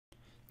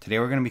Today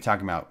we're going to be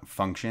talking about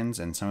functions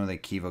and some of the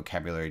key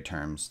vocabulary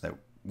terms that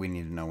we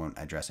need to know when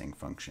addressing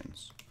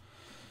functions.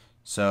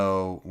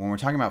 So when we're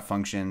talking about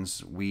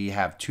functions, we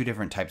have two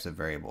different types of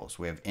variables.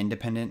 We have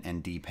independent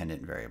and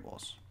dependent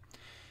variables.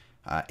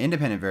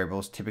 Independent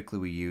variables, typically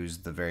we use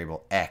the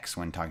variable x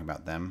when talking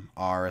about them,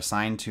 are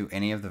assigned to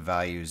any of the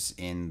values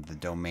in the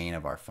domain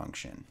of our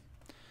function.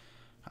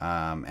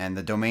 And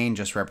the domain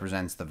just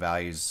represents the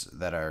values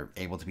that are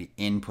able to be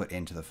input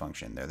into the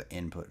function. They're the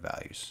input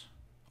values.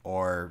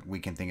 Or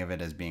we can think of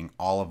it as being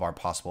all of our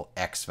possible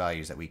x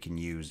values that we can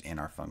use in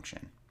our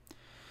function.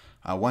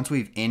 Once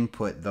we've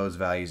input those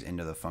values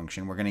into the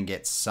function, we're going to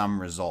get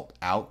some result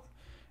out,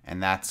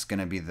 and that's going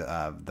to be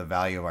the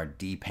value of our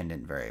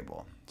dependent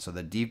variable. So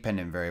the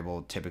dependent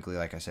variable, typically,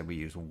 like I said, we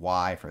use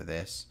y for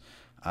this,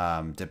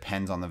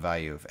 depends on the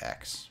value of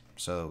x.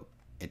 So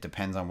it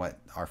depends on what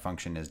our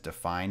function is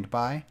defined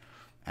by,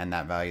 and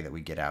that value that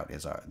we get out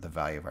is the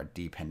value of our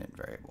dependent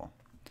variable.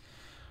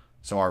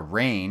 So our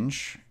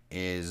range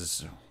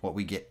is what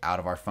we get out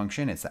of our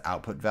function. It's the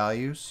output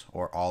values,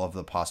 or all of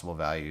the possible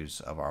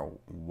values of our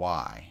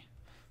y,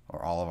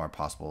 or all of our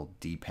possible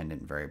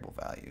dependent variable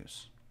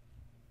values.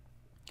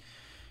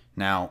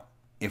 Now,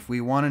 if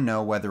we want to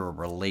know whether a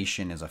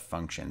relation is a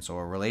function, so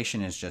a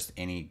relation is just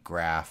any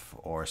graph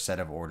or set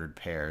of ordered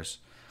pairs.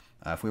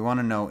 If we want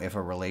to know if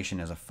a relation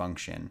is a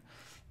function,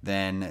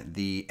 then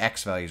the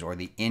x values or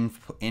the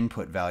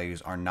input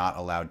values are not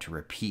allowed to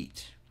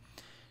repeat.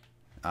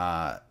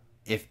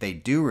 If they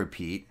do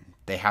repeat,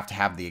 they have to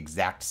have the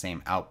exact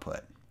same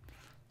output.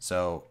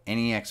 So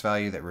any x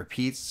value that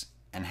repeats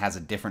and has a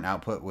different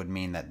output would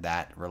mean that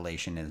that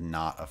relation is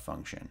not a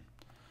function.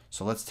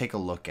 So let's take a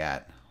look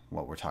at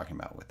what we're talking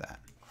about with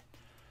that.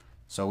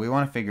 So we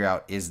want to figure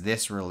out, is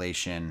this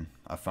relation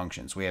a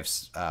function? So we have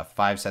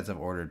 5 sets of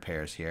ordered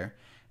pairs here,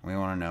 and we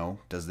want to know,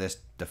 does this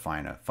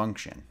define a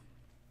function?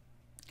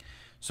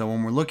 So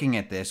when we're looking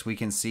at this, we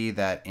can see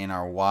that in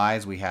our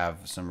y's we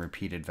have some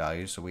repeated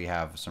values. So we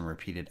have some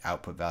repeated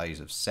output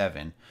values of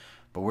 7,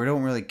 but we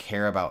don't really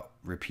care about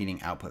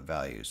repeating output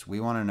values.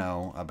 We want to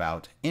know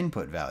about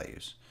input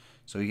values.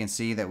 So we can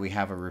see that we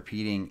have a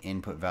repeating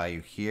input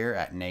value here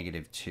at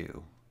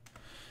 -2.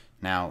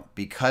 Now,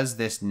 because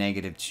this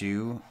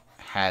 -2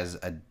 has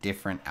a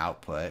different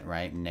output,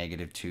 right?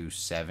 -2,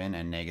 7,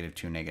 and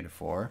 -2,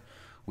 -4,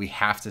 we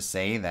have to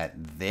say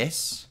that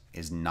this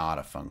is not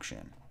a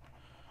function.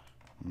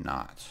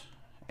 Not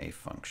a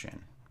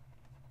function.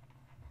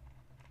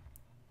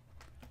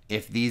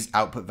 If these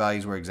output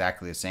values were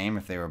exactly the same,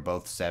 if they were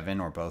both 7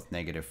 or both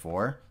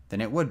 -4, then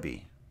it would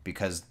be,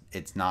 because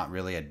it's not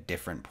really a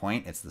different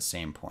point, it's the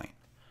same point.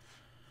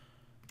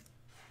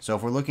 So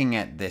if we're looking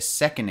at this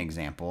second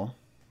example,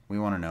 we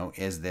want to know,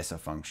 is this a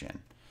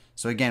function?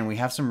 So again, we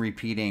have some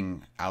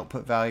repeating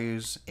output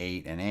values,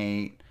 8 and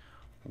 8,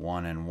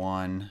 1 and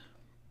 1,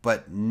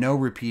 but no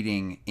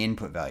repeating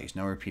input values,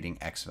 no repeating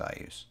x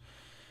values.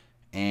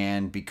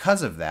 And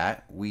because of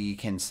that, we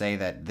can say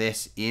that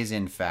this is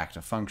in fact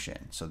a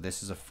function. So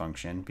this is a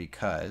function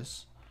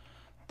because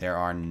there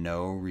are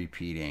no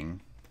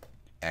repeating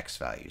x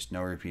values,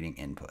 no repeating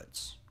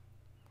inputs.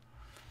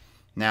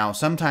 Now,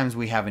 sometimes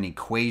we have an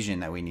equation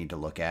that we need to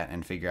look at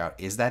and figure out,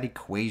 is that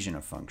equation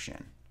a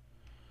function?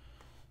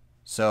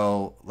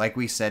 So like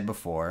we said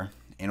before,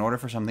 in order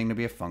for something to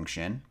be a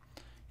function,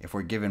 if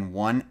we're given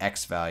one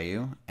x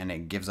value and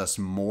it gives us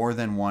more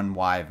than one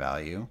y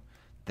value,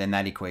 then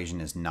that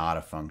equation is not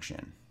a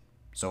function.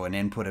 So an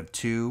input of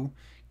 2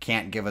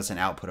 can't give us an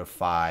output of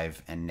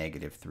 5 and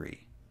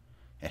 -3.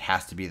 It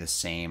has to be the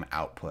same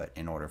output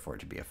in order for it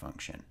to be a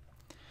function.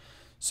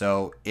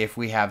 So if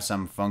we have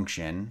some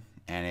function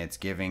and it's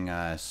giving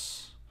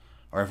us,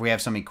 or if we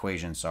have some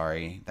equation,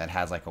 sorry, that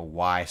has like a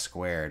y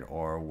squared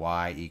or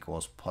y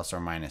equals plus or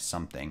minus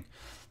something,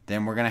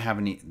 then we're going to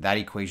have that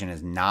equation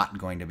is not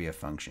going to be a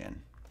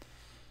function.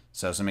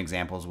 So some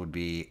examples would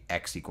be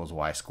x equals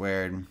y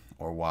squared,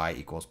 or y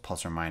equals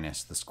plus or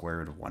minus the square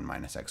root of 1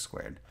 minus x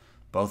squared.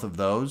 Both of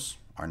those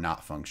are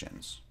not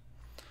functions.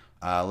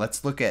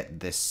 Let's look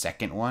at this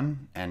second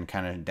one and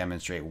kind of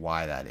demonstrate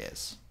why that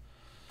is.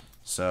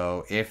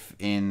 So if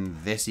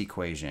in this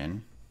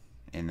equation,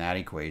 in that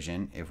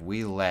equation, if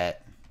we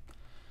let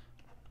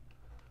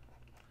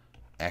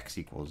x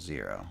equals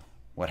 0,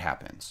 what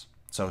happens?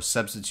 So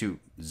substitute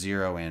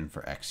 0 in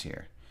for x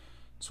here.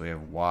 So we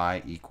have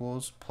y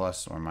equals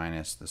plus or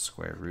minus the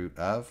square root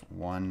of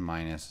 1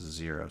 minus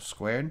 0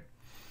 squared.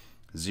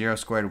 0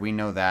 squared, we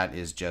know that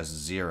is just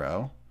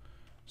 0.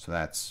 So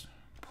that's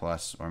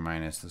plus or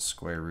minus the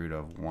square root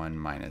of 1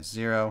 minus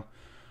 0.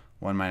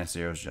 1 minus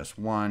 0 is just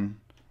 1.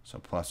 So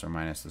plus or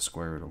minus the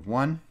square root of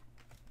 1,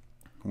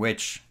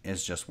 which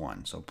is just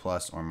 1. So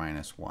plus or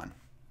minus 1.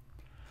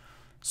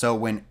 So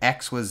when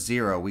x was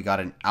 0, we got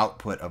an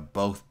output of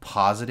both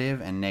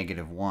positive and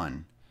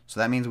 -1. So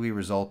that means we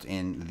result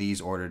in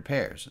these ordered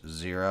pairs,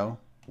 0,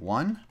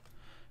 1,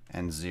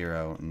 and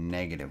 0,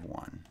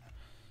 -1.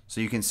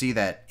 So you can see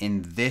that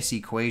in this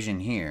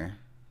equation here,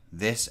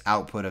 this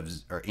output of,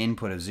 or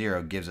input of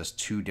 0 gives us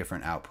 2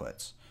 different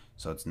outputs.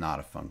 So it's not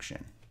a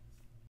function.